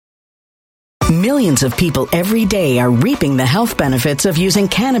Millions of people every day are reaping the health benefits of using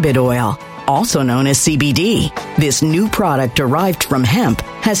cannabis oil, also known as CBD. This new product derived from hemp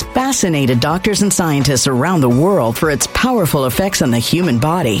has fascinated doctors and scientists around the world for its powerful effects on the human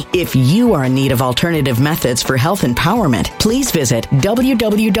body. If you are in need of alternative methods for health empowerment, please visit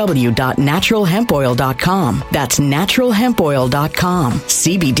www.naturalhempoil.com. That's naturalhempoil.com.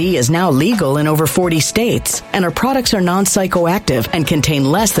 CBD is now legal in over 40 states, and our products are non-psychoactive and contain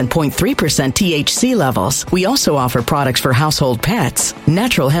less than 0.3% THC levels. We also offer products for household pets.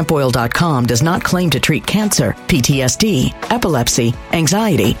 Naturalhempoil.com does not claim to treat cancer, PTSD, epilepsy,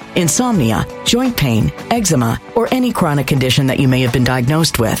 anxiety, insomnia, joint pain, eczema, or any chronic condition that you may have been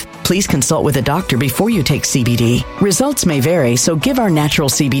diagnosed with. Please consult with a doctor before you take CBD. Results may vary, so give our natural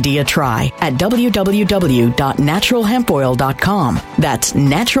CBD a try at www.naturalhempoil.com. That's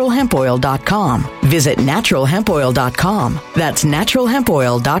naturalhempoil.com. Visit naturalhempoil.com. That's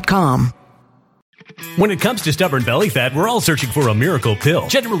naturalhempoil.com. When it comes to stubborn belly fat, we're all searching for a miracle pill.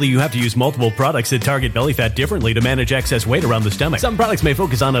 Generally, you have to use multiple products that target belly fat differently to manage excess weight around the stomach. Some products may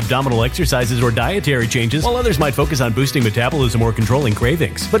focus on abdominal exercises or dietary changes, while others might focus on boosting metabolism or controlling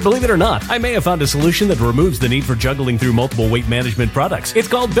cravings. But believe it or not, I may have found a solution that removes the need for juggling through multiple weight management products. It's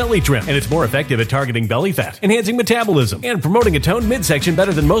called Belly Trim, and it's more effective at targeting belly fat, enhancing metabolism, and promoting a toned midsection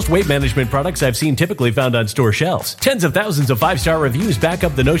better than most weight management products I've seen typically found on store shelves. Tens of thousands of 5-star reviews back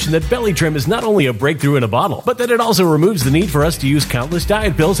up the notion that Belly Trim is not only a breakthrough in a bottle, but that it also removes the need for us to use countless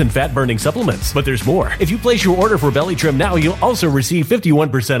diet pills and fat-burning supplements. But there's more. If you place your order for Belly Trim now, you'll also receive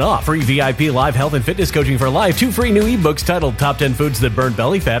 51% off, free VIP live health and fitness coaching for life, 2 free new ebooks titled Top 10 Foods That Burn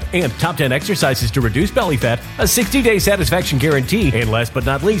Belly Fat and Top 10 Exercises to Reduce Belly Fat, a 60-day satisfaction guarantee, and last but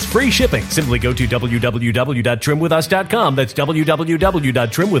not least, free shipping. Simply go to www.trimwithus.com. That's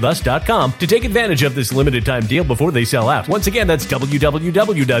www.trimwithus.com to take advantage of this limited time deal before they sell out. Once again, that's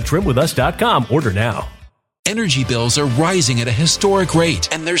www.trimwithus.com. Order now. Energy bills are rising at a historic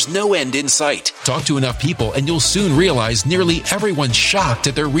rate, and there's no end in sight. Talk to enough people, and you'll soon realize nearly everyone's shocked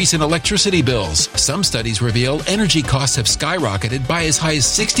at their recent electricity bills. Some studies reveal energy costs have skyrocketed by as high as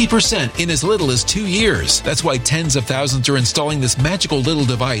 60% in as little as 2 years. That's why tens of thousands are installing this magical little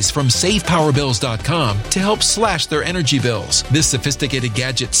device from SavePowerBills.com to help slash their energy bills. This sophisticated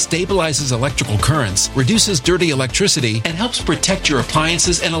gadget stabilizes electrical currents, reduces dirty electricity, and helps protect your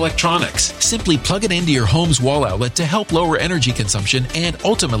appliances and electronics. Simply plug it into your home's wall outlet to help lower energy consumption and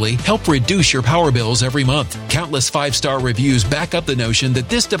ultimately help reduce your power bills every month. Countless 5-star reviews back up the notion that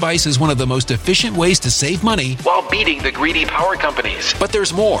this device is one of the most efficient ways to save money while beating the greedy power companies. But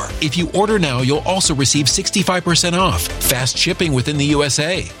there's more. If you order now, you'll also receive 65% off, fast shipping within the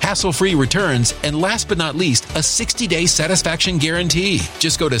USA, hassle-free returns, and last but not least, a 60-day satisfaction guarantee.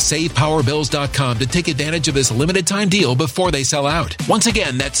 Just go to SavePowerBills.com to take advantage of this limited time deal before they sell out. Once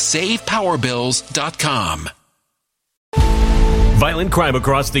again, that's SavePowerBills.com. Violent crime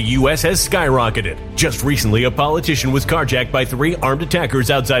across the U.S. has skyrocketed. Just recently, a politician was carjacked by 3 armed attackers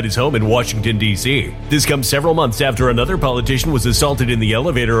outside his home in Washington, D.C. This comes several months after another politician was assaulted in the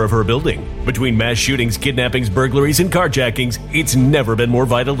elevator of her building. Between mass shootings, kidnappings, burglaries, and carjackings, it's never been more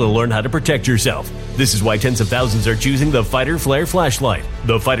vital to learn how to protect yourself. This is why tens of thousands are choosing the Fighter Flare flashlight.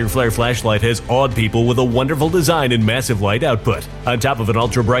 The Fighter Flare flashlight has awed people with a wonderful design and massive light output. On top of an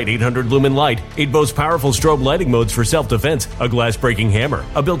ultra-bright 800-lumen light, it boasts powerful strobe lighting modes for self-defense, a glass-breaking hammer,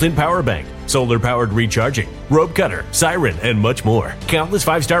 a built-in power bank, solar-powered recharging, rope cutter, siren, and much more. Countless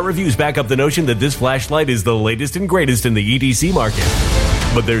 5-star reviews back up the notion that this flashlight is the latest and greatest in the EDC market.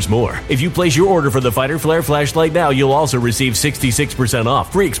 But there's more. If you place your order for the Fighter Flare flashlight now, you'll also receive 66%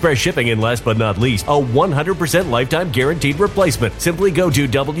 off, free express shipping, and last but not least, a 100% lifetime guaranteed replacement. Simply go to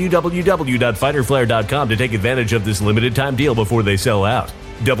www.fighterflare.com to take advantage of this limited time deal before they sell out.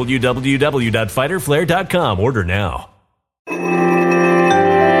 www.fighterflare.com. Order now.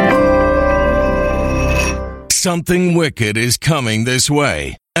 Something wicked is coming this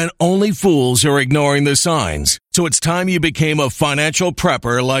way, and only fools are ignoring the signs. So it's time you became a financial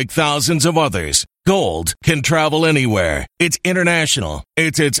prepper like thousands of others. Gold can travel anywhere. It's international.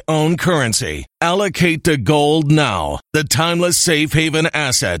 It's its own currency. Allocate to gold now, the timeless safe haven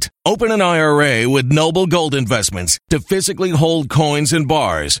asset. Open an IRA with Noble Gold Investments to physically hold coins and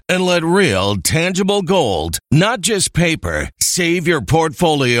bars and let real, tangible gold, not just paper, Save your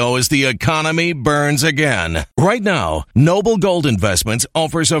portfolio as the economy burns again. Right now, Noble Gold Investments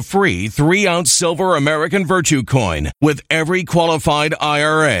offers a free 3-ounce silver American Virtue coin with every qualified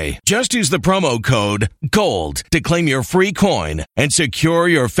IRA. Just use the promo code GOLD to claim your free coin and secure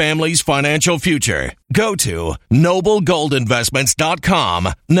your family's financial future. Go to noblegoldinvestments.com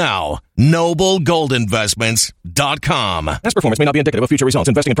now. noblegoldinvestments.com. Past performance may not be indicative of future results.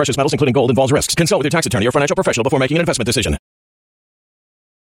 Investing in precious metals, including gold, involves risks. Consult with your tax attorney or financial professional before making an investment decision.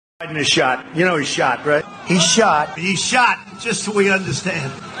 Biden is shot. You know he's shot, right? He's shot. He's shot, just so we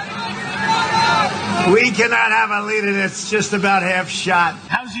understand. We cannot have a leader that's just about half shot.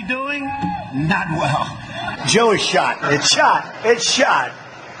 How's he doing? Not well. Joe is shot. It's shot. It's shot.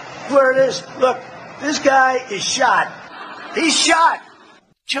 Where it is, look, this guy is shot. He's shot.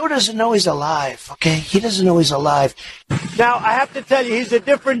 Joe doesn't know he's alive, okay? He doesn't know he's alive. Now, I have to tell you, he's a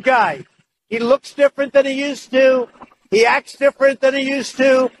different guy. He looks different than he used to. He acts different than he used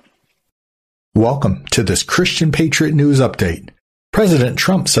to. Welcome to this Christian Patriot News Update. President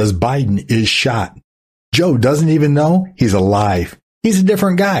Trump says Biden is shot. Joe doesn't even know he's alive. He's a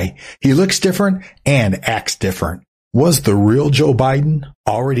different guy. He looks different and acts different. Was the real Joe Biden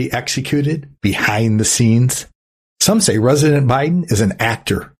already executed behind the scenes? Some say President Biden is an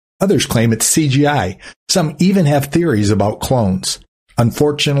actor. Others claim it's CGI. Some even have theories about clones.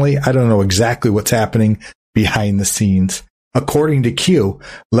 Unfortunately, I don't know exactly what's happening behind the scenes. According to Q,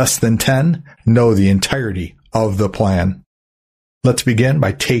 less than 10 know the entirety of the plan. Let's begin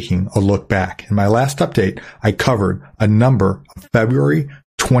by taking a look back. In my last update, I covered a number of February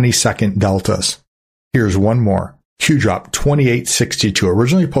 22nd deltas. Here's one more. Q drop 2862,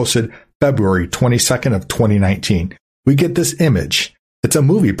 originally posted February 22nd of 2019. We get this image. It's a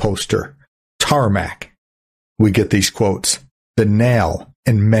movie poster. Tarmac. We get these quotes. The nail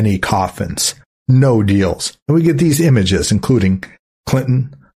in many coffins. No deals. And we get these images, including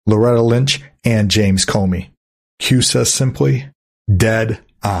Clinton, Loretta Lynch, and James Comey. Q says simply, dead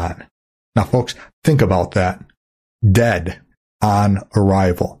on. Now, folks, think about that. Dead on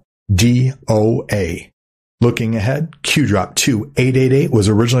arrival. DOA. Looking ahead, Q drop 2888 was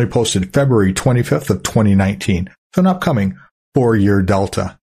originally posted February 25th of 2019. So an upcoming 4-year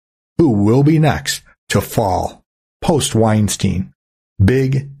delta. Who will be next to fall? Post Weinstein.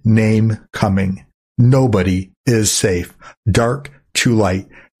 Big name coming. Nobody is safe. Dark to light.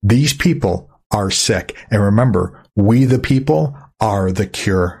 These people are sick. And remember, we the people are the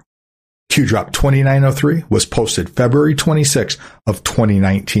cure. Q drop 2903 was posted February 26th of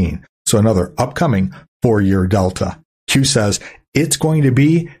 2019. So another upcoming 4-year delta. Q says it's going to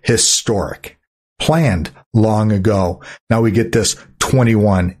be historic. Planned long ago. Now we get this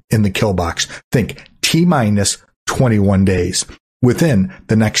 21 in the kill box. Think T-minus 21 days. Within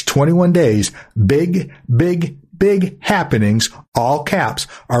the next 21 days, big happenings, all caps,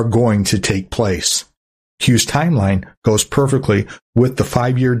 are going to take place. Q's timeline goes perfectly with the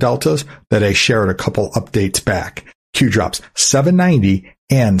 5-year deltas that I shared a couple updates back. Q drops 790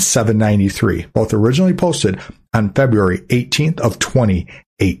 and 793, both originally posted on February 18th of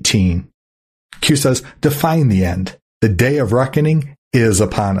 2018. Q says, define the end. The day of reckoning is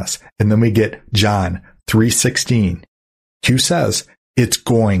upon us. And then we get John 3:16. Q says, it's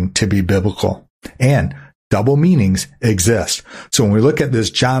going to be biblical. And double meanings exist. So when we look at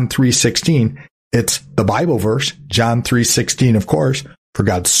this John 3:16, it's the Bible verse, John 3:16, of course, for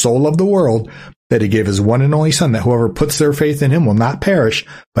God so loved the world that he gave his one and only son, that whoever puts their faith in him will not perish,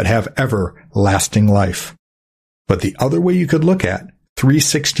 but have everlasting life. But the other way you could look at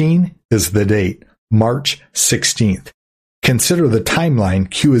 3:16 is the date, March 16th. Consider the timeline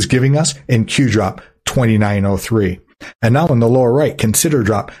Q is giving us in Q drop 2903. And now in the lower right, consider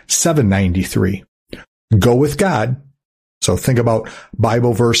drop 793. Go with God. So think about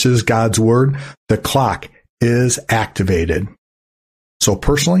Bible verses, God's word. The clock is activated. So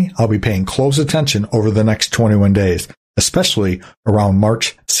personally, I'll be paying close attention over the next 21 days, especially around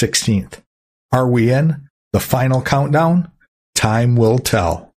March 16th. Are we in the final countdown? Time will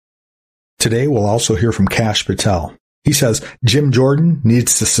tell. Today, we'll also hear from Kash Patel. He says Jim Jordan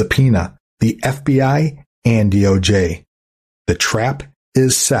needs to subpoena the FBI and DOJ. The trap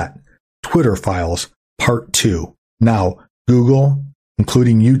is set. Twitter Files, Part 2. Now, Google,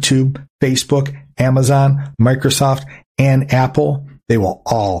 including YouTube, Facebook, Amazon, Microsoft, and Apple, they will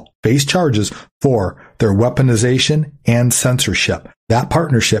all face charges for their weaponization and censorship. That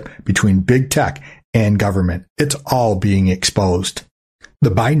partnership between big tech and government. It's all being exposed.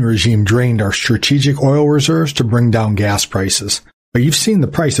 The Biden regime drained our strategic oil reserves to bring down gas prices. But you've seen the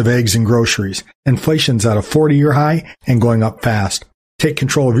price of eggs and groceries. Inflation's at a 40-year high and going up fast. Take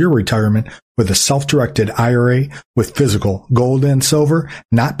control of your retirement with a self-directed IRA with physical gold and silver,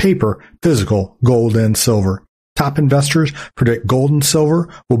 not paper, physical gold and silver. Top investors predict gold and silver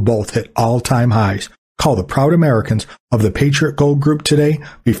will both hit all-time highs. Call the proud Americans of the Patriot Gold Group today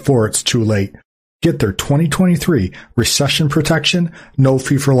before it's too late. Get their 2023 Recession Protection No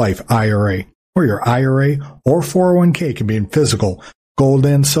Fee for Life IRA, where your IRA or 401k can be in physical gold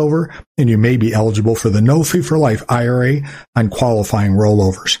and silver, and you may be eligible for the No Fee for Life IRA on qualifying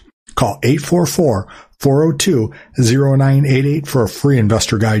rollovers. Call 844-402-0988 for a free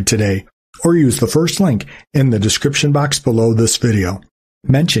investor guide today, or use the first link in the description box below this video.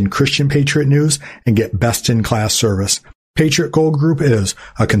 Mention Christian Patriot News and get best-in-class service. Patriot Gold Group is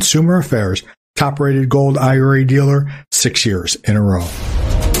a Consumer Affairs top-rated gold IRA dealer 6 years in a row.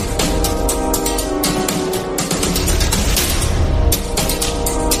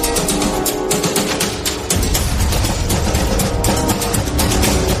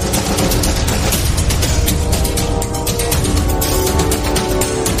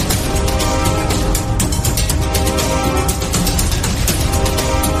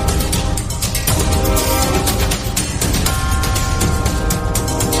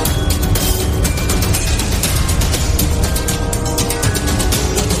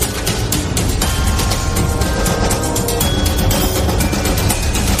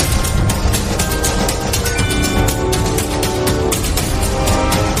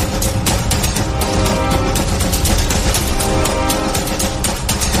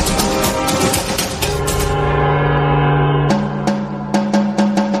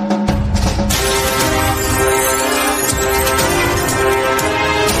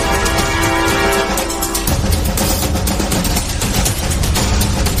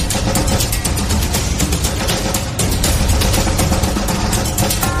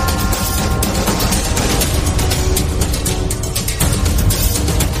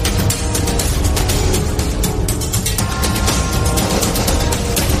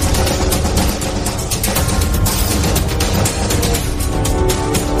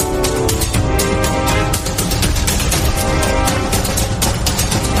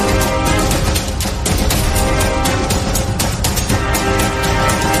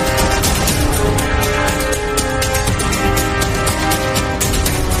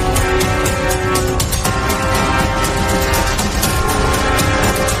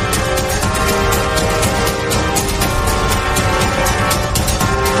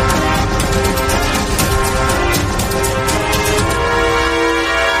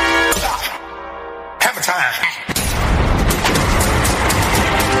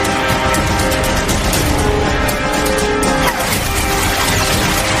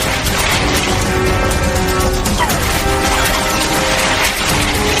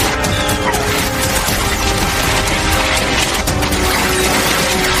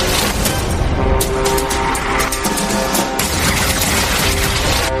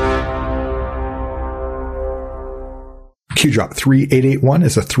 Q-Drop 3881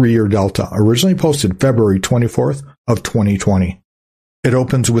 is a 3-year delta, originally posted February 24th of 2020. It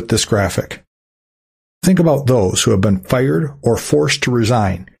opens with this graphic. Think about those who have been fired or forced to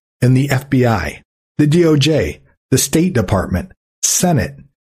resign in the FBI, the DOJ, the State Department, Senate,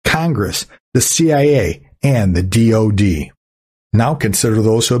 Congress, the CIA, and the DOD. Now consider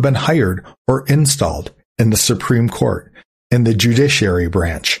those who have been hired or installed in the Supreme Court, in the Judiciary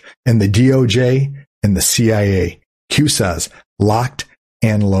Branch, in the DOJ, and the CIA. Q says, locked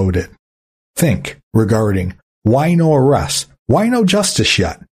and loaded. Think regarding why no arrests? Why no justice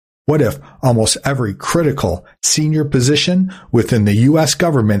yet? What if almost every critical senior position within the U.S.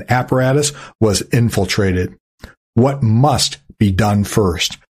 government apparatus was infiltrated? What must be done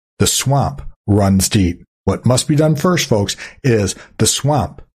first? The swamp runs deep. What must be done first, folks, is the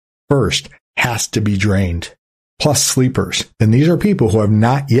swamp first has to be drained. Plus sleepers. And these are people who have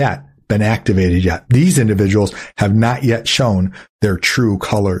not yet been activated yet. These individuals have not yet shown their true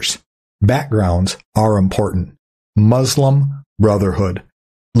colors. Backgrounds are important. Muslim Brotherhood.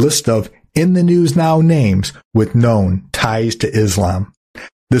 List of in the news now names with known ties to Islam.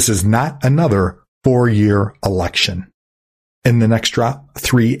 This is not another 4-year election. In the next drop,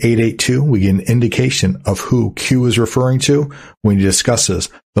 3882, we get an indication of who Q is referring to when he discusses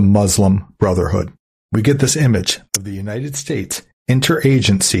the Muslim Brotherhood. We get this image of the United States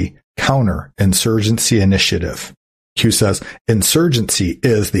Interagency Counterinsurgency Initiative. Q says, insurgency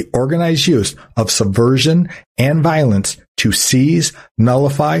is the organized use of subversion and violence to seize,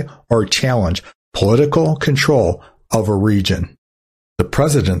 nullify, or challenge political control of a region. The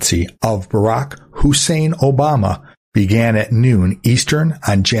presidency of Barack Hussein Obama began at noon Eastern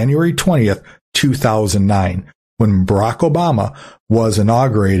on January 20th, 2009, when Barack Obama was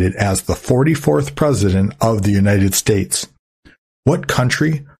inaugurated as the 44th President of the United States. What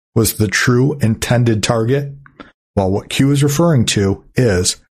country was the true intended target? Well, what Q is referring to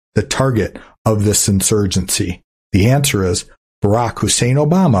is the target of this insurgency. The answer is Barack Hussein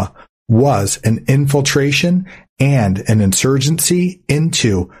Obama was an infiltration and an insurgency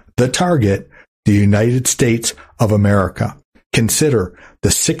into the target, the United States of America. Consider the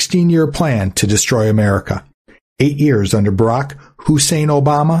 16-year plan to destroy America. 8 years under Barack Hussein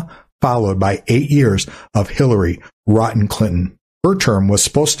Obama, followed by 8 years of Hillary Rotten Clinton. Her term was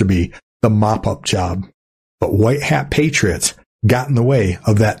supposed to be the mop-up job. But white hat patriots got in the way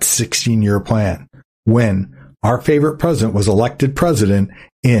of that 16-year plan when our favorite president was elected president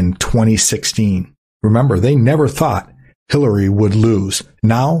in 2016. Remember, they never thought Hillary would lose.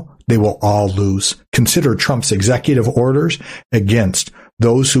 Now they will all lose. Consider Trump's executive orders against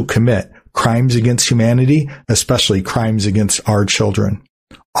those who commit crimes against humanity, especially crimes against our children.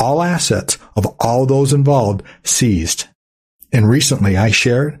 All assets of all those involved seized. And recently I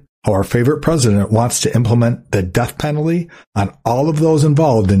shared how our favorite president wants to implement the death penalty on all of those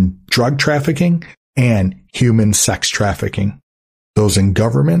involved in drug trafficking and human sex trafficking. Those in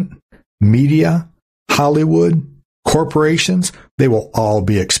government, media, Hollywood, corporations, they will all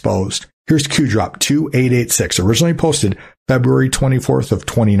be exposed. Here's Q Drop 2886, originally posted February 24th of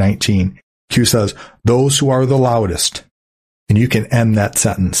 2019. Q says, those who are the loudest, and you can end that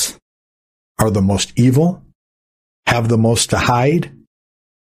sentence, are the most evil, have the most to hide,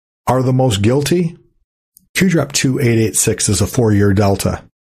 are the most guilty. Q Drop 2886 is a 4-year delta,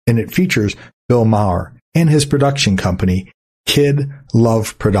 and it features Bill Maher and his production company, Kid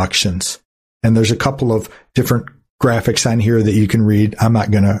Love Productions. And there's a couple of different graphics on here that you can read. I'm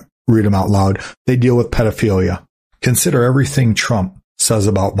not going to read them out loud. They deal with pedophilia. Consider everything Trump says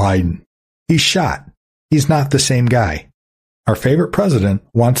about Biden. He's shot. He's not the same guy. Our favorite president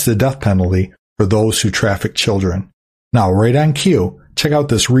wants the death penalty for those who traffic children. Now, right on cue, check out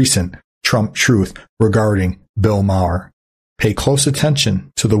this recent Trump truth regarding Bill Maher. Pay close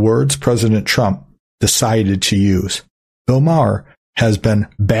attention to the words President Trump decided to use. Bill Maher has been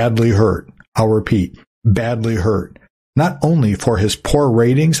badly hurt. I'll repeat, badly hurt. Not only for his poor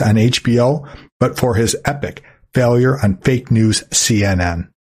ratings on HBO, but for his epic failure on fake news CNN.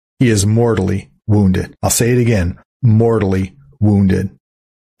 He is mortally wounded. I'll say it again, mortally wounded.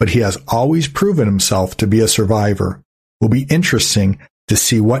 But he has always proven himself to be a survivor. Will be interesting to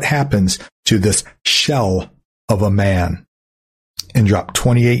see what happens to this shell of a man. In Drop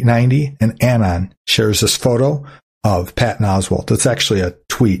 2890, and Anon shares this photo of Patton Oswalt. It's actually a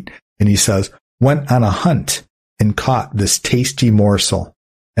tweet. And he says, went on a hunt and caught this tasty morsel.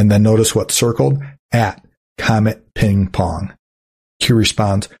 And then notice what's circled at Comet Ping Pong. Q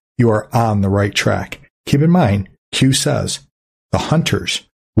responds, you are on the right track. Keep in mind, Q says, the hunters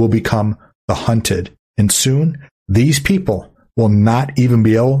will become the hunted. And soon, these people will not even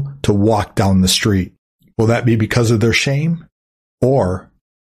be able to walk down the street. Will that be because of their shame? Or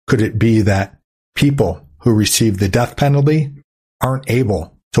could it be that people who receive the death penalty aren't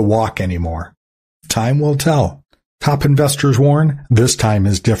able to walk anymore? Time will tell. Top investors warn, this time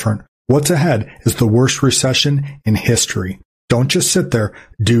is different. What's ahead is the worst recession in history. Don't just sit there,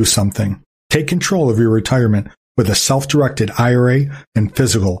 do something. Take control of your retirement with a self-directed IRA and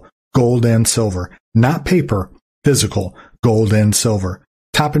physical gold and silver. Not paper, physical gold and silver.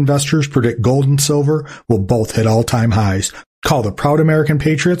 Top investors predict gold and silver will both hit all-time highs. Call the proud American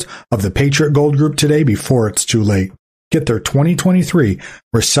patriots of the Patriot Gold Group today before it's too late. Get their 2023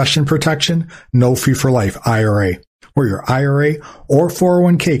 recession protection, no fee for life IRA, where your IRA or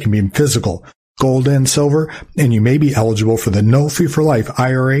 401k can be in physical, gold and silver, and you may be eligible for the no fee for life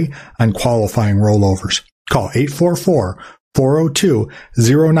IRA on qualifying rollovers. Call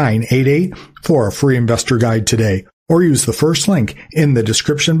 844-402-0988 for a free investor guide today, or use the first link in the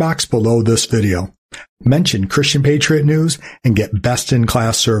description box below this video. Mention Christian Patriot News and get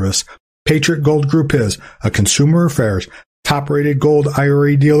best-in-class service. Patriot Gold Group is a Consumer Affairs top-rated gold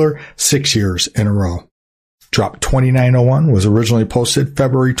IRA dealer 6 years in a row. Drop 2901 was originally posted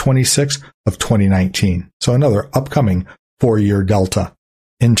February 26th of 2019. So another upcoming 4-year delta.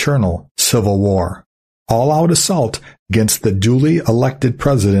 Internal civil war. All-out assault against the duly elected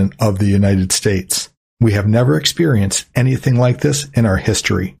president of the United States. We have never experienced anything like this in our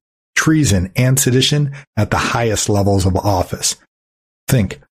history. Treason and sedition at the highest levels of office.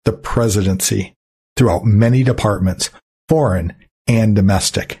 Think the presidency throughout many departments, foreign and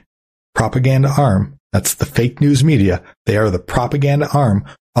domestic. Propaganda arm, that's the fake news media. They are the propaganda arm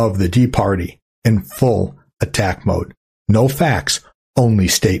of the D Party in full attack mode. No facts, only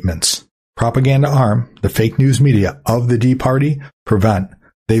statements. Propaganda arm the fake news media of the D Party, prevent,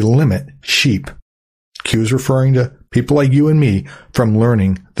 they limit sheep. Q is referring to people like you and me from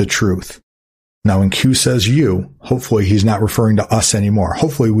learning the truth. Now, when Q says you, hopefully he's not referring to us anymore.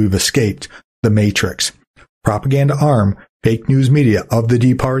 Hopefully we've escaped the matrix. Propaganda arm fake news media of the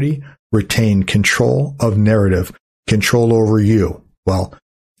D Party retain control of narrative, control over you. Well,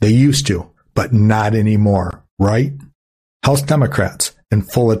 they used to, but not anymore, right? House Democrats in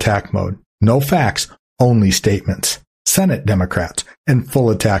full attack mode. No facts, only statements. Senate Democrats in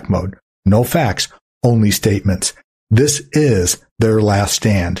full attack mode. No facts, only statements. This is their last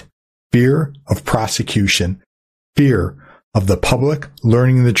stand. Fear of prosecution. Fear of the public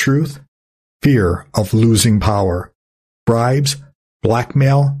learning the truth. Fear of losing power. Bribes,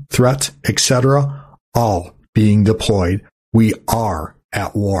 blackmail, threats, etc., all being deployed. We are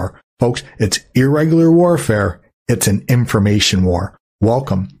at war. Folks, it's irregular warfare. It's an information war.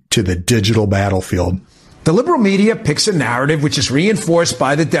 Welcome to the digital battlefield. The liberal media picks a narrative which is reinforced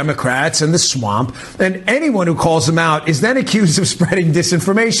by the Democrats and the swamp, and anyone who calls them out is then accused of spreading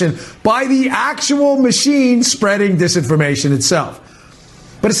disinformation by the actual machine spreading disinformation itself.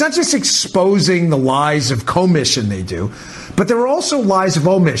 But it's not just exposing the lies of commission they do, but there are also lies of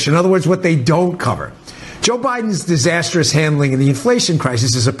omission. In other words, what they don't cover. Joe Biden's disastrous handling of the inflation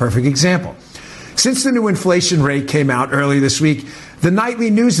crisis is a perfect example. Since the new inflation rate came out earlier this week, the nightly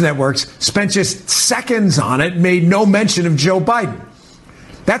news networks spent just seconds on it, made no mention of Joe Biden.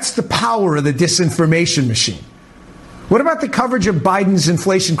 That's the power of the disinformation machine. What about the coverage of Biden's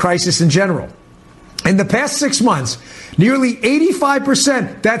inflation crisis in general? In the past 6 months, nearly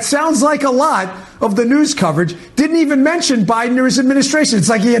 85%, that sounds like a lot, of the news coverage didn't even mention Biden or his administration. It's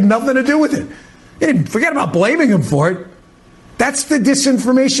like he had nothing to do with it. Forget about blaming him for it. That's the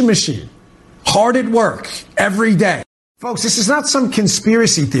disinformation machine. Hard at work every day. Folks, this is not some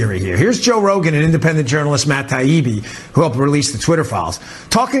conspiracy theory here. Here's Joe Rogan and independent journalist Matt Taibbi, who helped release the Twitter files,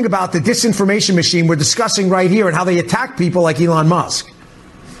 talking about the disinformation machine we're discussing right here and how they attack people like Elon Musk.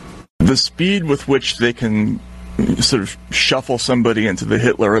 The speed with which they can sort of shuffle somebody into the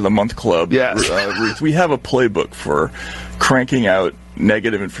Hitler of the Month Club. Yes. Ruth, we have a playbook for cranking out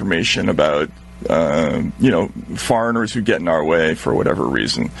negative information about foreigners who get in our way for whatever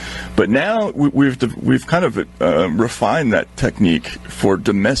reason. But now we've kind of refined that technique for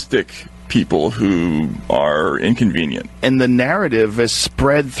domestic people who are inconvenient. And the narrative is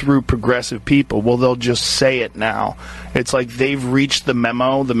spread through progressive people. Well, they'll just say it now. It's like they've reached the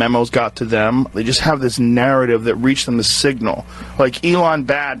memo. The memo's got to them. They just have this narrative that reached them, the signal. Like, Elon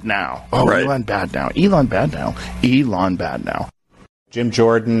bad now. Oh, right. Elon bad now. Elon bad now. Elon bad now. Jim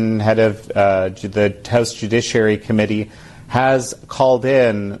Jordan, head of the House Judiciary Committee, has called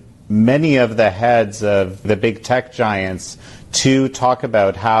in many of the heads of the big tech giants to talk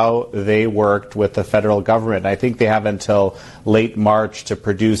about how they worked with the federal government. I think they have until late March to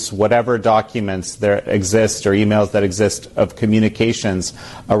produce whatever documents there exist or emails that exist of communications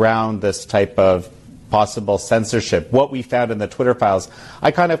around this type of possible censorship. What we found in the Twitter files,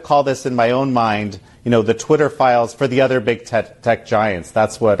 I kind of call this in my own mind, the Twitter files for the other big tech giants.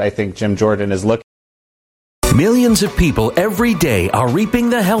 That's what I think Jim Jordan is looking at. Millions of people every day are reaping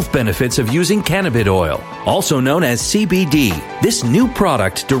the health benefits of using cannabis oil, also known as CBD. This new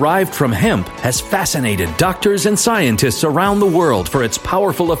product derived from hemp has fascinated doctors and scientists around the world for its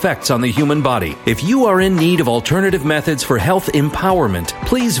powerful effects on the human body. If you are in need of alternative methods for health empowerment,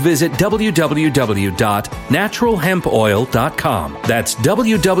 please visit www.naturalhempoil.com. That's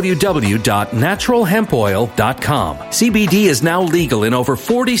www.naturalhempoil.com. CBD is now legal in over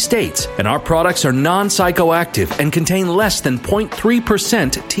 40 states, and our products are non-psychoactive and contain less than 0.3%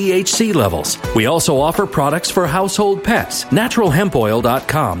 THC levels. We also offer products for household pets.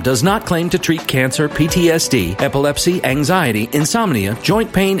 NaturalHempOil.com does not claim to treat cancer, PTSD, epilepsy, anxiety, insomnia,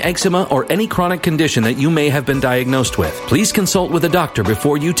 joint pain, eczema, or any chronic condition that you may have been diagnosed with. Please consult with a doctor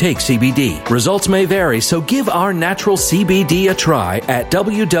before you take CBD. Results may vary, so give our natural CBD a try at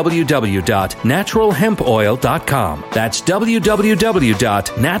www.naturalhempoil.com. That's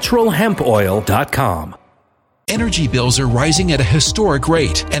www.naturalhempoil.com. Energy bills are rising at a historic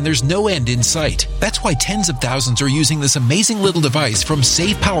rate, and there's no end in sight. That's why tens of thousands are using this amazing little device from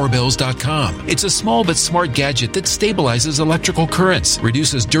SavePowerBills.com. It's a small but smart gadget that stabilizes electrical currents,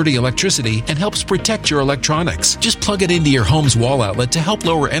 reduces dirty electricity, and helps protect your electronics. Just plug it into your home's wall outlet to help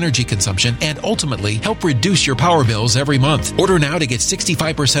lower energy consumption and ultimately help reduce your power bills every month. Order now to get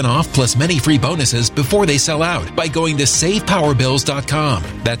 65% off plus many free bonuses before they sell out by going to SavePowerBills.com.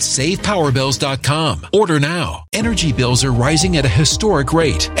 That's SavePowerBills.com. Order now. now. Energy bills are rising at a historic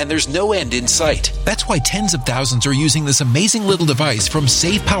rate, and there's no end in sight. That's why tens of thousands are using this amazing little device from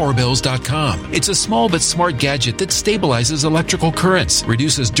SavePowerBills.com. It's a small but smart gadget that stabilizes electrical currents,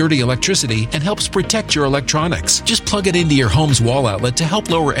 reduces dirty electricity, and helps protect your electronics. Just plug it into your home's wall outlet to help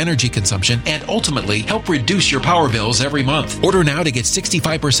lower energy consumption and ultimately help reduce your power bills every month. Order now to get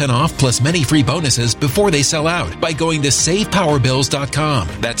 65% off plus many free bonuses before they sell out by going to SavePowerBills.com.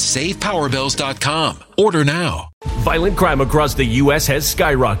 That's SavePowerBills.com. Order now. Violent crime across the U.S. has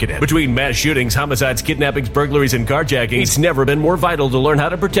skyrocketed. Between mass shootings, homicides, kidnappings, burglaries, and carjackings, it's never been more vital to learn how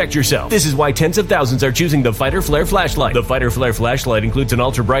to protect yourself. This is why tens of thousands are choosing the Fighter Flare flashlight. The Fighter Flare flashlight includes an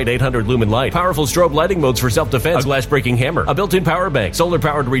ultra-bright 800-lumen light, powerful strobe lighting modes for self-defense, a glass-breaking hammer, a built-in power bank,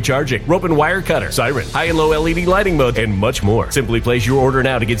 solar-powered recharging, rope and wire cutter, siren, high and low LED lighting mode, and much more. Simply place your order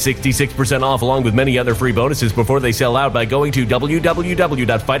now to get 66% off along with many other free bonuses before they sell out by going to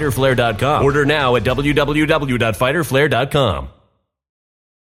www.fighterflare.com. Order now at www.fighterflare.com.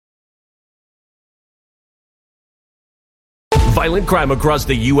 Violent crime across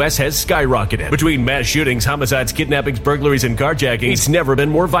the U.S. has skyrocketed. Between mass shootings, homicides, kidnappings, burglaries, and carjackings, it's never been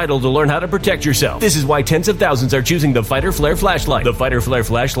more vital to learn how to protect yourself. This is why tens of thousands are choosing the Fighter Flare flashlight. The Fighter Flare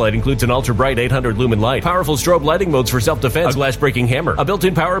flashlight includes an ultra-bright 800-lumen light, powerful strobe lighting modes for self-defense, a glass-breaking hammer, a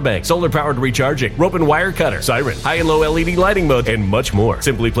built-in power bank, solar-powered recharging, rope and wire cutter, siren, high and low LED lighting mode, and much more.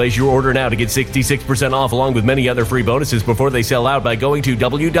 Simply place your order now to get 66% off along with many other free bonuses before they sell out by going to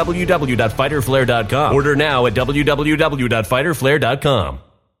www.fighterflare.com. Order now at www.fighterflare.com.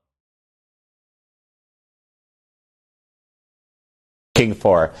 Looking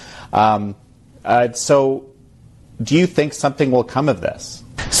for. So do you think something will come of this?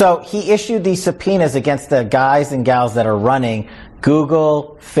 So he issued these subpoenas against the guys and gals that are running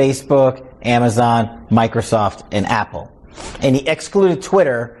Google, Facebook, Amazon, Microsoft, and Apple. And he excluded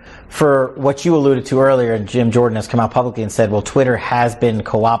Twitter for what you alluded to earlier, and Jim Jordan has come out publicly and said, well, Twitter has been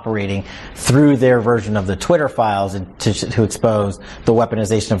cooperating through their version of the Twitter files to expose the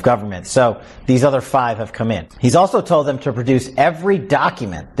weaponization of government. So these other 5 have come in. He's also told them to produce every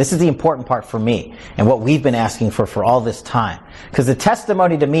document. This is the important part for me and what we've been asking for all this time. Because the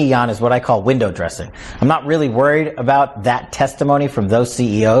testimony to me, Jan, is what I call window dressing. I'm not really worried about that testimony from those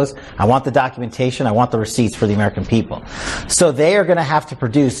CEOs. I want the documentation. I want the receipts for the American people. So they are going to have to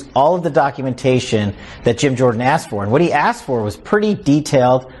produce all of the documentation that Jim Jordan asked for. And what he asked for was pretty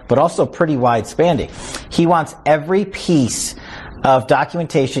detailed, but also pretty wide-spanning. He wants every piece of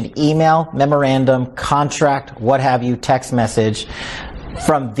documentation, email, memorandum, contract, what have you, text message,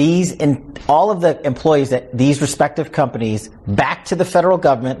 from these and all of the employees at these respective companies back to the federal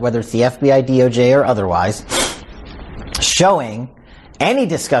government, whether it's the FBI, DOJ, or otherwise, showing any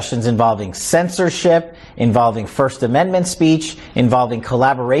discussions involving censorship, involving First Amendment speech, involving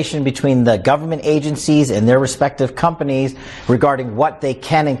collaboration between the government agencies and their respective companies regarding what they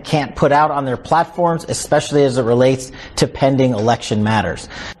can and can't put out on their platforms, especially as it relates to pending election matters.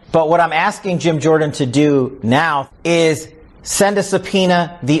 But what I'm asking Jim Jordan to do now is send a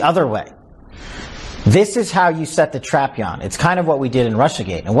subpoena the other way. This is how you set the trap, Jan. It's kind of what we did in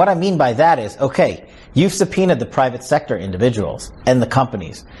Russiagate. And what I mean by that is, okay, you've subpoenaed the private sector individuals and the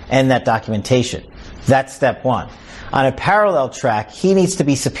companies and that documentation. That's step one. On a parallel track, he needs to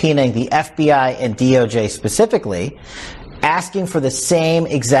be subpoenaing the FBI and DOJ specifically, asking for the same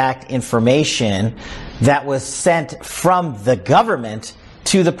exact information that was sent from the government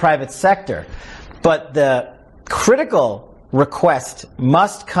to the private sector. But the critical request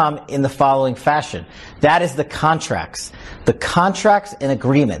must come in the following fashion. That is the contracts. The contracts and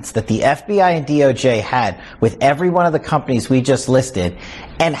agreements that the FBI and DOJ had with every one of the companies we just listed,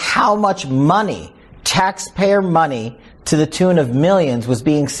 and how much money, taxpayer money to the tune of millions, was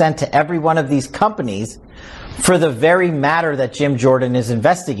being sent to every one of these companies for the very matter that Jim Jordan is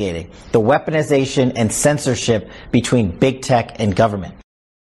investigating, the weaponization and censorship between big tech and government.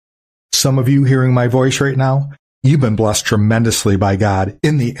 Some of you hearing my voice right now, you've been blessed tremendously by God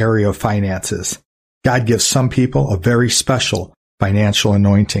in the area of finances. God gives some people a very special financial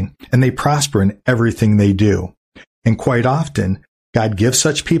anointing, and they prosper in everything they do. And quite often, God gives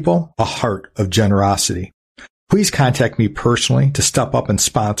such people a heart of generosity. Please contact me personally to step up and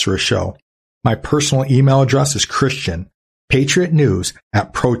sponsor a show. My personal email address is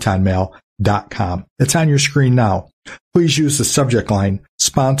christianpatriotnews@protonmail.com. It's on your screen now. Please use the subject line,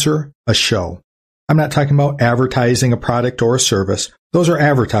 sponsor a show. I'm not talking about advertising a product or a service. Those are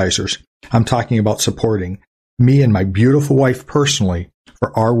advertisers. I'm talking about supporting me and my beautiful wife personally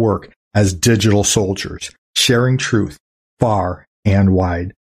for our work as digital soldiers, sharing truth far and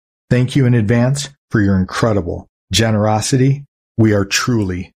wide. Thank you in advance for your incredible generosity. We are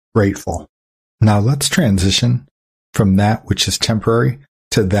truly grateful. Now let's transition from that which is temporary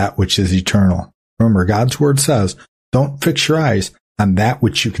to that which is eternal. Remember, God's word says, don't fix your eyes on that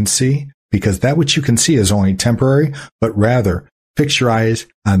which you can see, because that which you can see is only temporary, but rather fix your eyes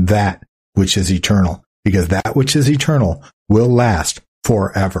on that which is eternal, because that which is eternal will last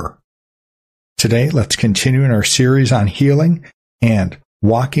forever. Today, let's continue in our series on healing and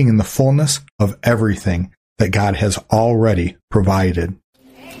walking in the fullness of everything that God has already provided.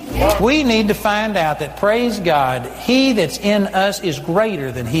 We need to find out that, praise God, He that's in us is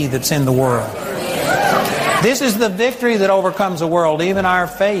greater than he that's in the world. This is the victory that overcomes the world, even our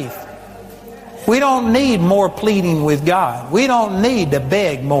faith. We don't need more pleading with God. We don't need to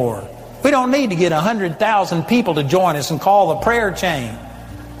beg more. We don't need to get 100,000 people to join us and call the prayer chain.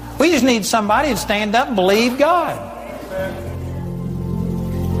 We just need somebody to stand up and believe God.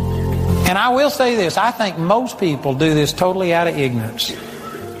 And I will say this, I think most people do this totally out of ignorance.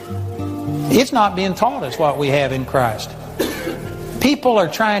 It's not being taught us what we have in Christ. People are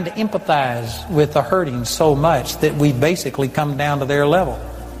trying to empathize with the hurting so much that we basically come down to their level.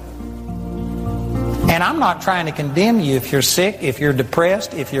 And I'm not trying to condemn you if you're sick, if you're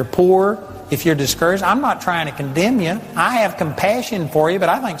depressed, if you're poor, if you're discouraged. I'm not trying to condemn you. I have compassion for you, but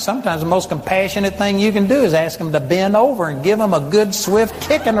I think sometimes the most compassionate thing you can do is ask them to bend over and give them a good swift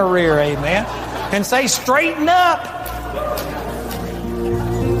kick in the rear, amen, and say, straighten up.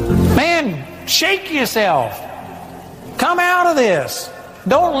 Man, shake yourself. Come out of this.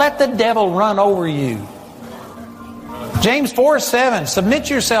 Don't let the devil run over you. James 4:7, submit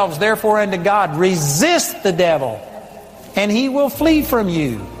yourselves therefore unto God. Resist the devil, and he will flee from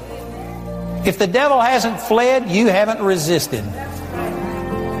you. If the devil hasn't fled, you haven't resisted.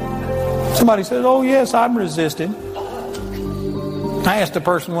 Somebody says, oh yes, I'm resisting. I asked a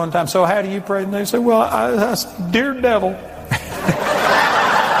person one time, so how do you pray? And they said, well, I said, dear devil.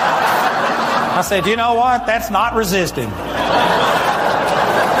 I said, you know what? That's not resisting.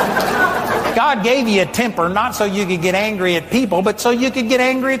 God gave you a temper not so you could get angry at people, but so you could get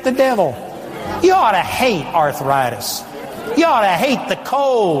angry at the devil. You ought to hate arthritis. You ought to hate the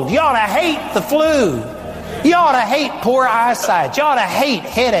cold. You ought to hate the flu. You ought to hate poor eyesight. You ought to hate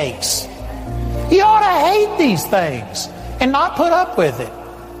headaches. You ought to hate these things and not put up with it.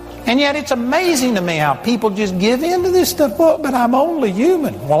 And yet it's amazing to me how people just give in to this stuff. Well, but I'm only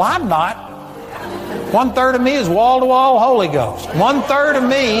human. Well, I'm not. 1/3 of me is wall-to-wall Holy Ghost. 1/3 of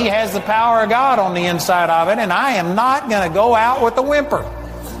me has the power of God on the inside of it, and I am not going to go out with a whimper.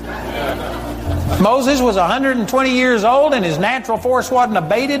 Moses was 120 years old, and his natural force wasn't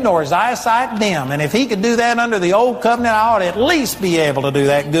abated, nor his eyesight dim. And if he could do that under the old covenant, I ought to at least be able to do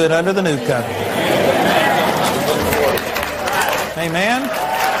that good under the new covenant. Amen?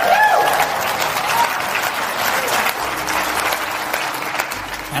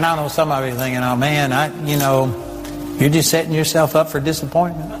 And I know some of you are thinking, oh man, you're just setting yourself up for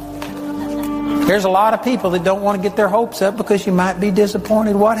disappointment. There's a lot of people that don't want to get their hopes up because you might be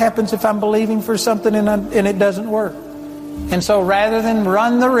disappointed. What happens if I'm believing for something and it doesn't work? And so rather than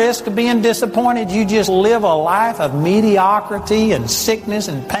run the risk of being disappointed, you just live a life of mediocrity and sickness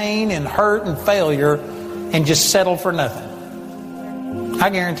and pain and hurt and failure and just settle for nothing. I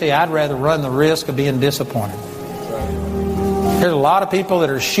guarantee you, I'd rather run the risk of being disappointed. There's a lot of people that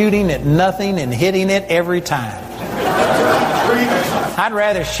are shooting at nothing and hitting it every time. I'd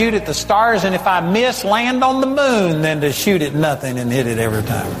rather shoot at the stars and if I miss, land on the moon than to shoot at nothing and hit it every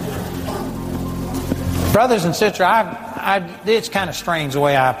time. Brothers and sisters, it's kind of strange the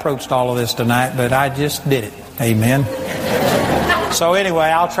way I approached all of this tonight, but I just did it. Amen. So anyway,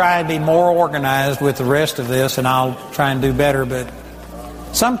 I'll try and be more organized with the rest of this and I'll try and do better, but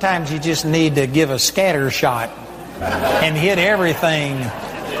sometimes you just need to give a scatter shot and hit everything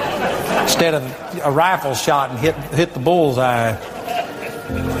instead of a rifle shot and hit the bullseye.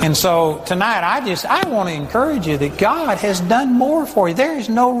 And so tonight I want to encourage you that God has done more for you. There is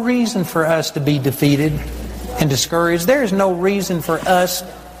no reason for us to be defeated and discouraged. There is no reason for us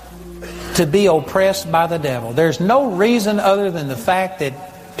to be oppressed by the devil. There's no reason other than the fact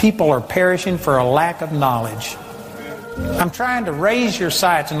that people are perishing for a lack of knowledge. I'm trying to raise your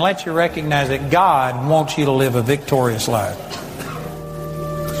sights and let you recognize that God wants you to live a victorious life.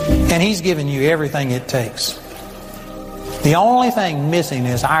 And He's given you everything it takes. The only thing missing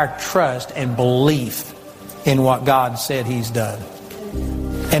is our trust and belief in what God said He's done.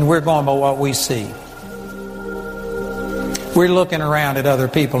 And we're going by what we see. We're looking around at other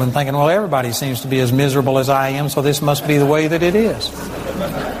people and thinking, well, everybody seems to be as miserable as I am, so this must be the way that it is.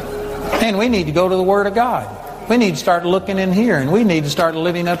 And we need to go to the Word of God. We need to start looking in here, and we need to start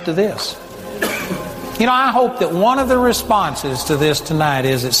living up to this. You know, I hope that one of the responses to this tonight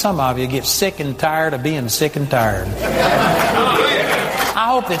is that some of you get sick and tired of being sick and tired. I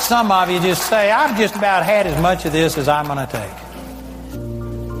hope that some of you just say, I've just about had as much of this as I'm going to take.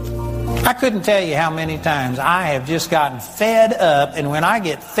 I couldn't tell you how many times I have just gotten fed up, and when I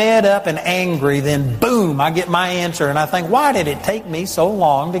get fed up and angry, then boom, I get my answer, and I think, why did it take me so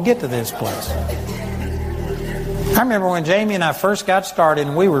long to get to this place? I remember when Jamie and I first got started,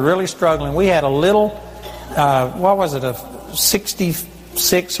 and we were really struggling. We had a little, a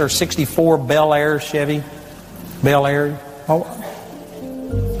 66 or 64 Bel Air Chevy? Bel Air? Oh,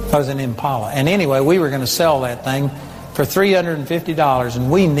 it was an Impala. And anyway, we were going to sell that thing for $350, and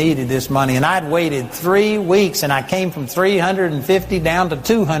we needed this money. And I'd waited 3 weeks, and I came from $350 down to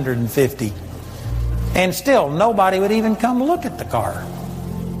 $250. And still, nobody would even come look at the car.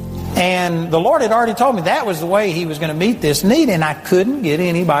 And the Lord had already told me that was the way He was going to meet this need, and I couldn't get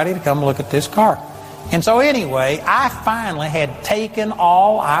anybody to come look at this car. And so anyway, I finally had taken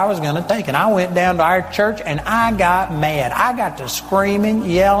all I was going to take. And I went down to our church, and I got mad. I got to screaming,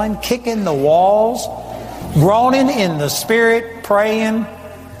 yelling, kicking the walls, groaning in the Spirit, praying.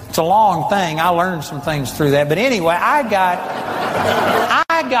 It's a long thing. I learned some things through that. But anyway, I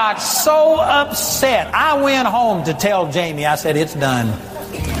got so upset. I went home to tell Jamie, I said, it's done.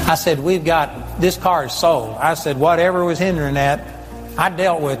 I said, this car is sold. I said, whatever was hindering that, I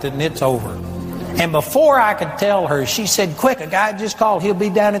dealt with it, and it's over. And before I could tell her, she said, quick, a guy just called. He'll be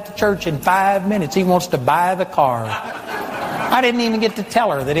down at the church in 5 minutes. He wants to buy the car. I didn't even get to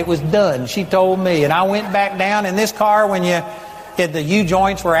tell her that it was done. She told me. And I went back down. And this car, the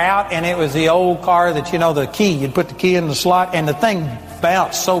U-joints were out, and it was the old car that, the key. You'd put the key in the slot, and the thing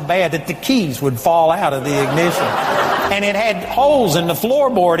bounced so bad that the keys would fall out of the ignition. And it had holes in the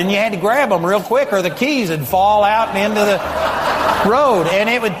floorboard, and you had to grab them real quick, or the keys would fall out and into the road. And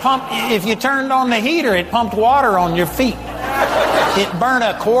it would pump, if you turned on the heater, it pumped water on your feet. It burned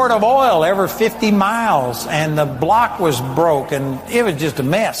a quart of oil every 50 miles, and the block was broke, and it was just a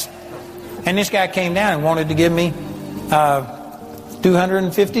mess. And this guy came down and wanted to give me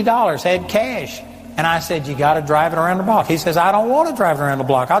 $250, had cash. And I said, you got to drive it around the block. He says, I don't want to drive it around the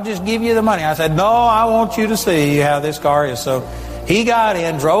block. I'll just give you the money. I said, no, I want you to see how this car is. So he got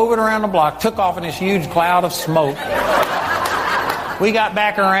in, drove it around the block, took off in this huge cloud of smoke. We got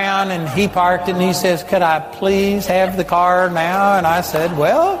back around, and he parked it, and he says, could I please have the car now? And I said,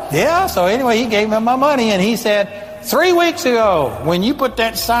 well, yeah. So anyway, he gave me my money, and he said, 3 weeks ago, when you put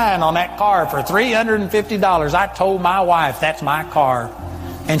that sign on that car for $350, I told my wife that's my car.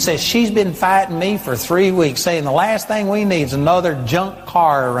 And says, she's been fighting me for 3 weeks, saying the last thing we need is another junk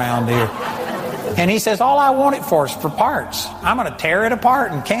car around here. And he says, all I want it for is for parts. I'm going to tear it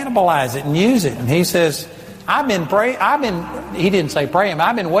apart and cannibalize it and use it. And he says, he didn't say praying,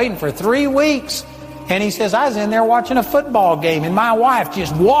 I've been waiting for 3 weeks. And he says, I was in there watching a football game, and my wife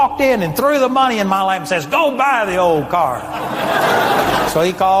just walked in and threw the money in my lap and says, go buy the old car. So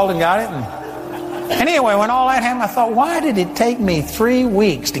he called and got it, and anyway, when all that happened, I thought, why did it take me 3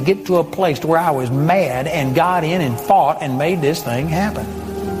 weeks to get to a place to where I was mad and got in and fought and made this thing happen?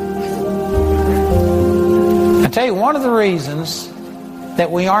 I tell you, one of the reasons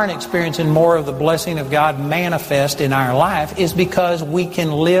that we aren't experiencing more of the blessing of God manifest in our life is because we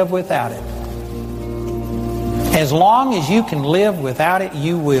can live without it. As long as you can live without it,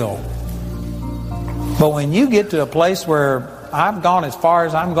 you will. But when you get to a place where I've gone as far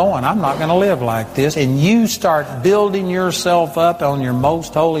as I'm going, I'm not going to live like this, and you start building yourself up on your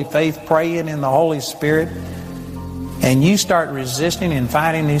most holy faith, praying in the Holy Spirit, and you start resisting and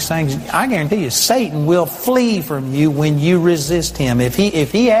fighting these things, I guarantee you Satan will flee from you when you resist him. If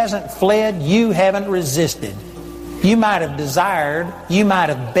he hasn't fled, you haven't resisted. You might have desired, you might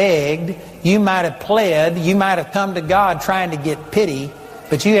have begged, you might have pled, you might have come to God trying to get pity,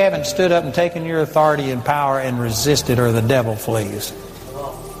 but you haven't stood up and taken your authority and power and resisted, or the devil flees.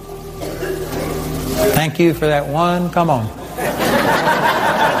 Thank you for that one. Come on.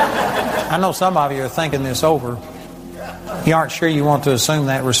 I know some of you are thinking this over. You aren't sure you want to assume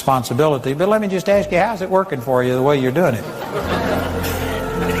that responsibility, but let me just ask you, how's it working for you the way you're doing it?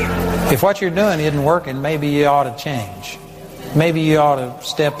 If what you're doing isn't working, maybe you ought to change. Maybe you ought to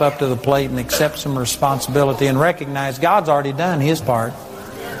step up to the plate and accept some responsibility and recognize God's already done His part.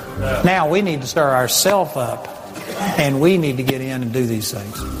 Now we need to stir ourselves up, and we need to get in and do these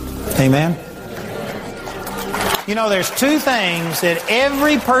things. Amen? You know, there's two things that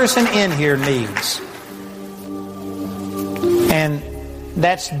every person in here needs. And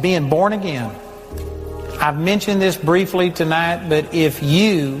that's being born again. I've mentioned this briefly tonight, but if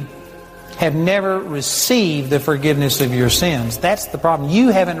you have never received the forgiveness of your sins. That's the problem. You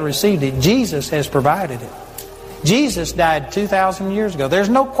haven't received it. Jesus has provided it. Jesus died 2,000 years ago. There's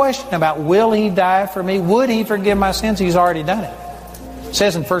no question about will He die for me? Would He forgive my sins? He's already done it. It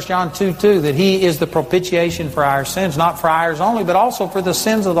says in 1 John 2:2 that He is the propitiation for our sins, not for ours only, but also for the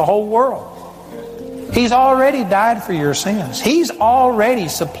sins of the whole world. He's already died for your sins. He's already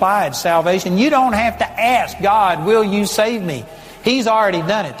supplied salvation. You don't have to ask God, will you save me? He's already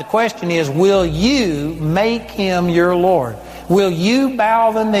done it. The question is, will you make Him your Lord? Will you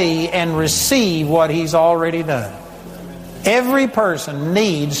bow the knee and receive what He's already done? Every person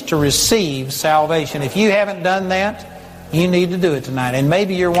needs to receive salvation. If you haven't done that, you need to do it tonight. And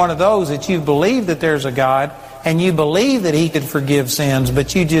maybe you're one of those that you believe that there's a God and you believe that He could forgive sins,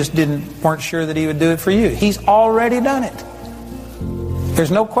 but you just weren't sure that He would do it for you. He's already done it. There's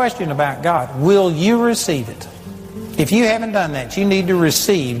no question about God. Will you receive it? If you haven't done that, you need to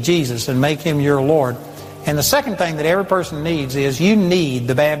receive Jesus and make Him your Lord. And the second thing that every person needs is you need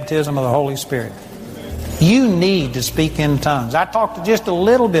the baptism of the Holy Spirit. You need to speak in tongues. I talked just a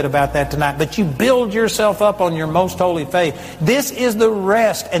little bit about that tonight, but you build yourself up on your most holy faith. This is the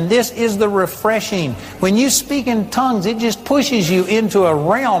rest and this is the refreshing. When you speak in tongues, it just pushes you into a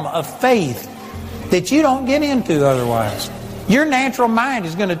realm of faith that you don't get into otherwise. Your natural mind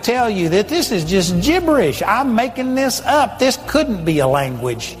is going to tell you that this is just gibberish. I'm making this up. This couldn't be a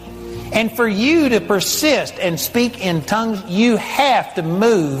language. And for you to persist and speak in tongues, you have to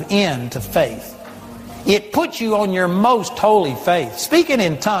move into faith. It puts you on your most holy faith. Speaking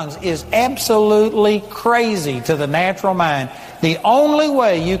in tongues is absolutely crazy to the natural mind. The only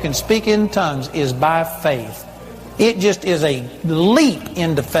way you can speak in tongues is by faith. It just is a leap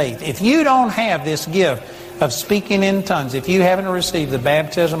into faith. If you don't have this gift of speaking in tongues, if you haven't received the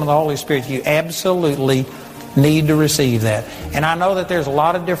baptism of the Holy Spirit, you absolutely need to receive that. And I know that there's a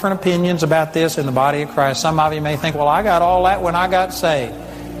lot of different opinions about this in the body of Christ. Some of you may think, well, I got all that when I got saved.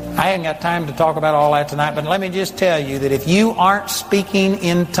 I haven't got time to talk about all that tonight, but let me just tell you that if you aren't speaking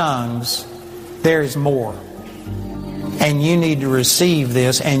in tongues, there's more. And you need to receive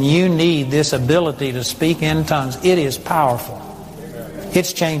this, and you need this ability to speak in tongues. It is powerful.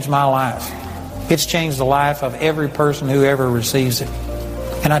 It's changed my life. It's changed the life of every person who ever receives it.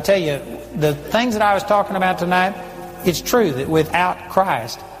 And I tell you, the things that I was talking about tonight, it's true that without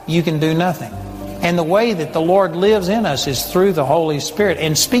Christ, you can do nothing. And the way that the Lord lives in us is through the Holy Spirit.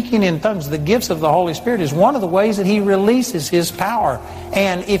 And speaking in tongues, the gifts of the Holy Spirit is one of the ways that He releases His power.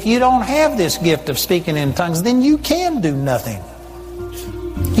 And if you don't have this gift of speaking in tongues, then you can do nothing.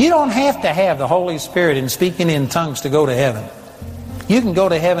 You don't have to have the Holy Spirit and speaking in tongues to go to heaven. You can go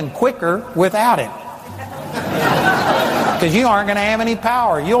to heaven quicker without it. Because you aren't going to have any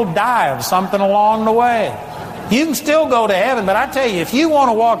power. You'll die of something along the way. You can still go to heaven, but I tell you, if you want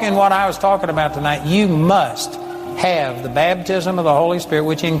to walk in what I was talking about tonight, you must have the baptism of the Holy Spirit,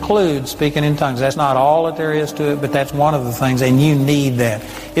 which includes speaking in tongues. That's not all that there is to it, but that's one of the things, and you need that.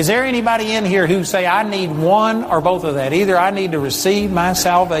 Is there anybody in here who say, I need one or both of that? Either I need to receive my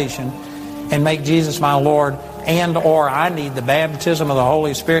salvation and make Jesus my Lord, and or I need the baptism of the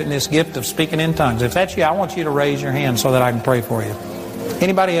Holy Spirit and this gift of speaking in tongues. If that's you, I want you to raise your hand so that I can pray for you.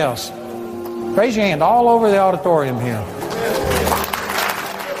 Anybody else? Raise your hand all over the auditorium here.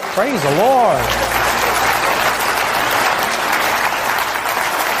 Praise the Lord.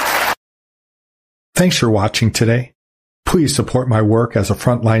 Thanks for watching today. Please support my work as a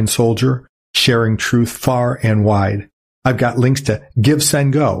frontline soldier, sharing truth far and wide. I've got links to Give,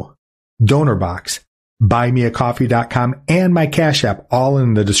 Send, Go, Donor Box, BuyMeACoffee.com, and my Cash App all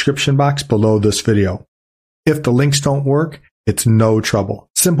in the description box below this video. If the links don't work, it's no trouble.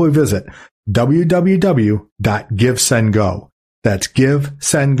 Simply visit www.GiveSendGo. That's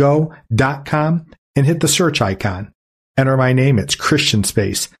GiveSendGo.com and hit the search icon. Enter my name. It's Christian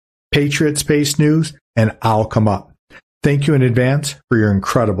Space, Patriot Space News, and I'll come up. Thank you in advance for your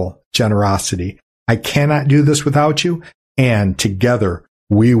incredible generosity. I cannot do this without you, and together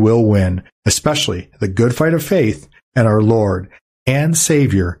we will win, especially the good fight of faith and our Lord and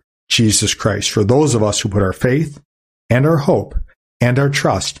Savior, Jesus Christ, for those of us who put our faith and our hope and our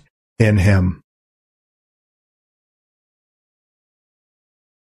trust in Him.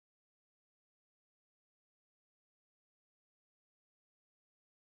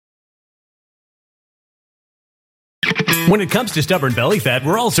 When it comes to stubborn belly fat,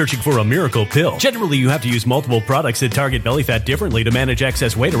 we're all searching for a miracle pill. Generally, you have to use multiple products that target belly fat differently to manage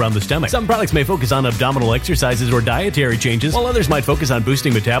excess weight around the stomach. Some products may focus on abdominal exercises or dietary changes, while others might focus on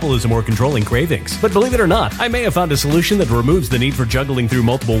boosting metabolism or controlling cravings. But believe it or not, I may have found a solution that removes the need for juggling through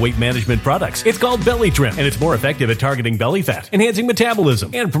multiple weight management products. It's called Belly Trim, and it's more effective at targeting belly fat, enhancing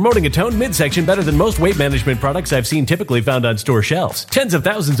metabolism, and promoting a toned midsection better than most weight management products I've seen typically found on store shelves. Tens of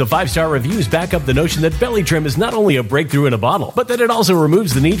thousands of 5-star reviews back up the notion that Belly Trim is not only a breakthrough in a bottle, but that it also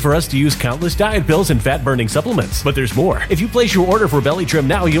removes the need for us to use countless diet pills and fat-burning supplements. But there's more. If you place your order for Belly Trim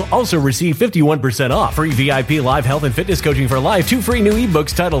now, you'll also receive 51% off, free VIP live health and fitness coaching for life, 2 free new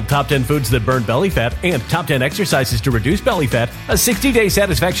ebooks titled Top 10 Foods That Burn Belly Fat and Top 10 Exercises to Reduce Belly Fat, a 60-day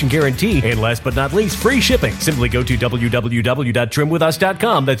satisfaction guarantee, and last but not least, free shipping. Simply go to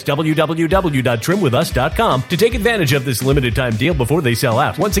www.trimwithus.com. That's www.trimwithus.com to take advantage of this limited time deal before they sell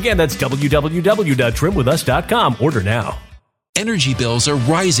out. Once again, that's www.trimwithus.com. Order now. Energy bills are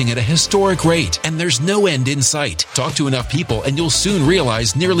rising at a historic rate, and there's no end in sight. Talk to enough people, and you'll soon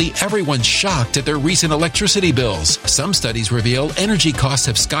realize nearly everyone's shocked at their recent electricity bills. Some studies reveal energy costs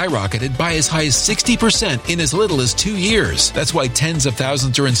have skyrocketed by as high as 60% in as little as 2 years. That's why tens of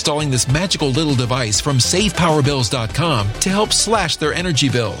thousands are installing this magical little device from SavePowerBills.com to help slash their energy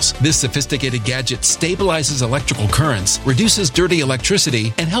bills. This sophisticated gadget stabilizes electrical currents, reduces dirty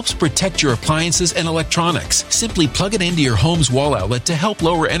electricity, and helps protect your appliances and electronics. Simply plug it into your home's wall outlet to help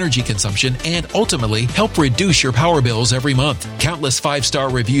lower energy consumption and ultimately help reduce your power bills every month. Countless 5-star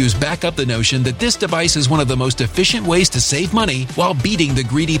reviews back up the notion that this device is one of the most efficient ways to save money while beating the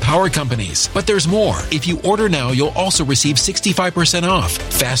greedy power companies. But there's more. If you order now, you'll also receive 65% off,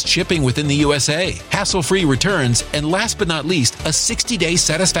 fast shipping within the USA, hassle-free returns, and last but not least, a 60-day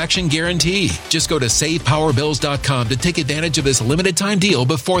satisfaction guarantee. Just go to SavePowerBills.com to take advantage of this limited time deal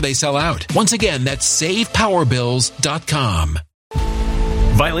before they sell out. Once again, that's SavePowerBills.com.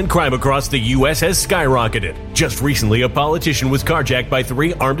 Violent crime across the U.S. has skyrocketed. Just recently, a politician was carjacked by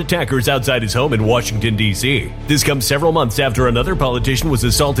 3 armed attackers outside his home in Washington, D.C. This comes several months after another politician was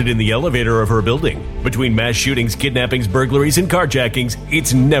assaulted in the elevator of her building. Between mass shootings, kidnappings, burglaries, and carjackings,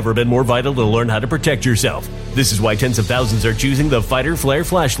 it's never been more vital to learn how to protect yourself. This is why tens of thousands are choosing the Fighter Flare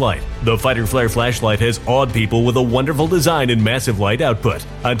flashlight. The Fighter Flare flashlight has awed people with a wonderful design and massive light output.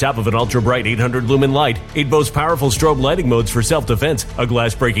 On top of an ultra-bright 800-lumen light, it boasts powerful strobe lighting modes for self-defense, a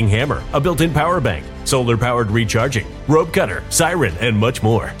glass-breaking hammer, a built-in power bank, solar-powered recharging, rope cutter, siren, and much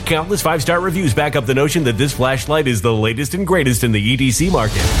more. Countless 5-star reviews back up the notion that this flashlight is the latest and greatest in the EDC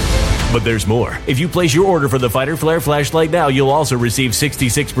market. But there's more. If you place your order for the Fighter Flare flashlight now, you'll also receive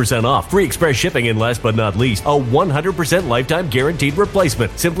 66% off, free express shipping, and last but not least, a 100% lifetime guaranteed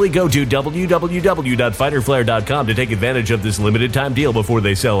replacement. Simply go to www.fighterflare.com to take advantage of this limited time deal before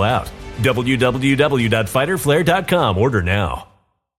they sell out. www.fighterflare.com. Order now.